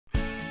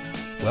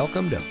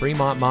Welcome to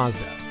Fremont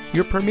Mazda,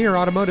 your premier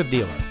automotive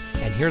dealer.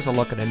 And here's a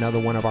look at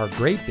another one of our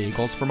great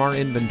vehicles from our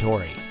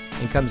inventory.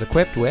 And comes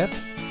equipped with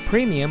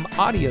premium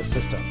audio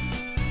system,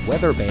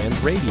 weather band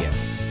radio,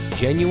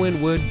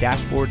 genuine wood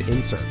dashboard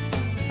insert,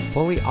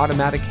 fully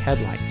automatic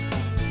headlights,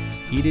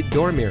 heated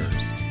door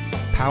mirrors,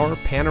 power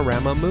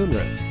panorama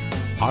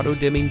moonroof, auto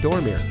dimming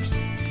door mirrors,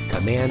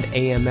 command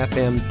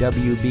AM/FM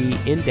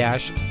WB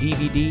in-dash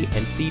DVD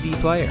and CD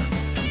player,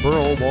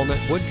 burl walnut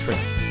wood trim,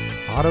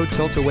 auto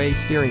tilt-away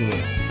steering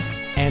wheel,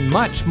 and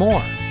much more.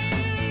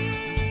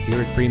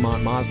 Here at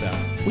Fremont Mazda,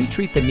 we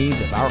treat the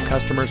needs of our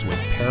customers with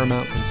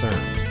paramount concern.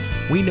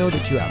 We know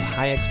that you have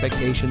high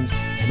expectations,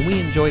 and we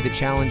enjoy the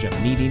challenge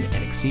of meeting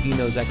and exceeding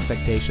those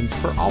expectations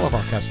for all of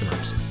our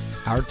customers.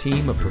 Our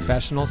team of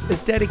professionals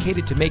is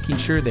dedicated to making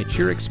sure that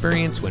your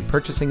experience when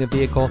purchasing a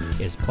vehicle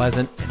is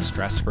pleasant and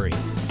stress-free.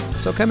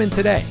 So come in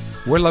today.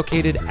 We're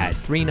located at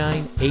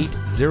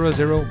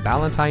 39800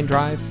 Balentine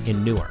Drive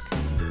in Newark.